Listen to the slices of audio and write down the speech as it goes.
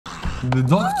The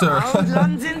doctor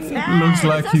looks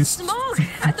like he's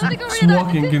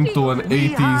walking into an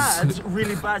 80s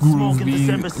really bad smog in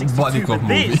December groovy body 62, cop but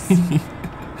movie.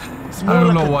 this, I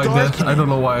don't know why that. I don't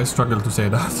know why I struggle to say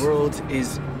that. the world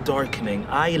is darkening.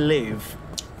 I live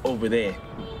over there.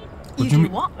 What do you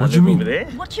mean? What? What do you mean? Over there?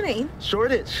 What do you mean?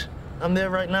 Shoreditch. I'm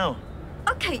there right now.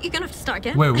 Okay, you're gonna have to start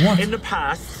again. Wait, what? In the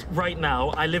past, right now,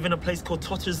 I live in a place called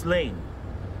Totter's Lane.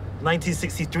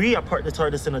 1963, I parked the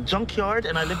TARDIS in a junkyard,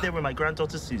 and I lived there with my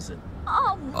granddaughter Susan.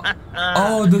 Oh,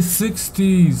 Oh, the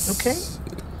 60s.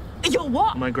 Okay. you're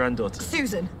what? My granddaughter.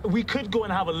 Susan. We could go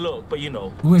and have a look, but you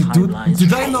know. Wait, timelines.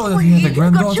 did I know that he had a You've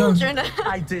got granddaughter? children.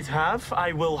 I did have,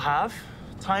 I will have.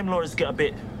 Time Lords get a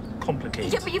bit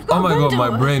complicated. Yeah, but you've got Oh my god, my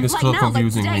granddaughter. brain is like still now,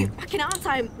 confusing like me. today, back in our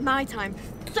time, my time.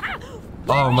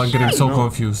 Oh, I'm getting so No.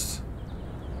 confused.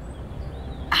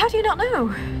 How do you not know?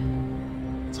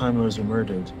 Time Lords were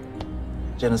murdered.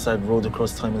 Genocide rolled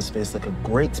across time and space like a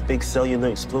great big cellular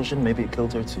explosion. Maybe it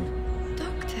killed her too.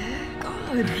 Doctor,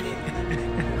 God.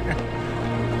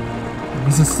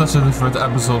 This is such a different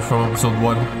episode from episode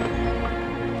 1.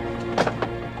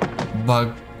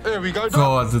 But There we go.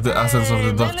 god, the essence of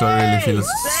the Doctor really feels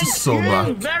Thank so you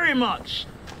bad. very much.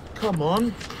 Come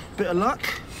on, bit of luck.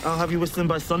 I'll have you whistling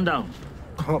by sundown.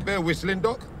 Can't bear whistling,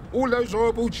 Doc. All those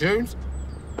horrible tunes.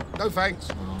 No thanks.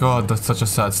 God, that's such a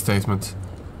sad statement.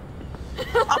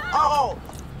 Oh!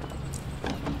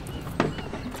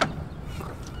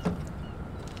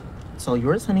 It's all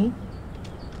yours, honey.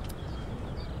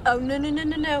 Oh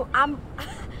no!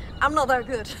 I'm not that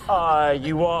good.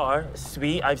 You are,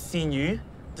 sweet. I've seen you.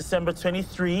 December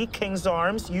 23, King's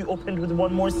Arms. You opened with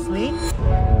one more sleep.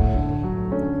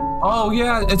 Oh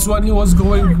yeah, it's when he was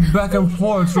going back and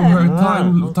forth through her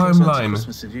timeline.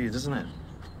 Christmas of you, doesn't it?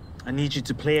 I need you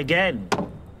to play again.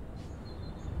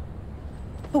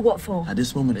 But what for? At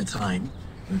this moment in time,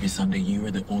 maybe someday you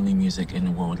are the only music in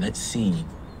the world. Let's see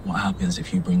what happens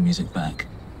if you bring music back.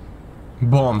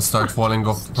 Bombs start falling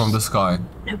off from the sky.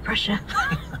 No pressure.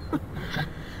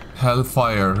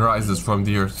 Hellfire rises from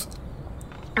the earth.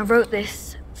 I wrote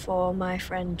this for my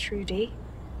friend Trudy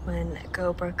when a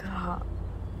girl broke her heart.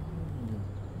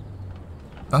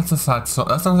 That's a sad song.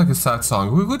 That sounds like a sad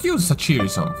song. We could use a cheery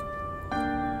song.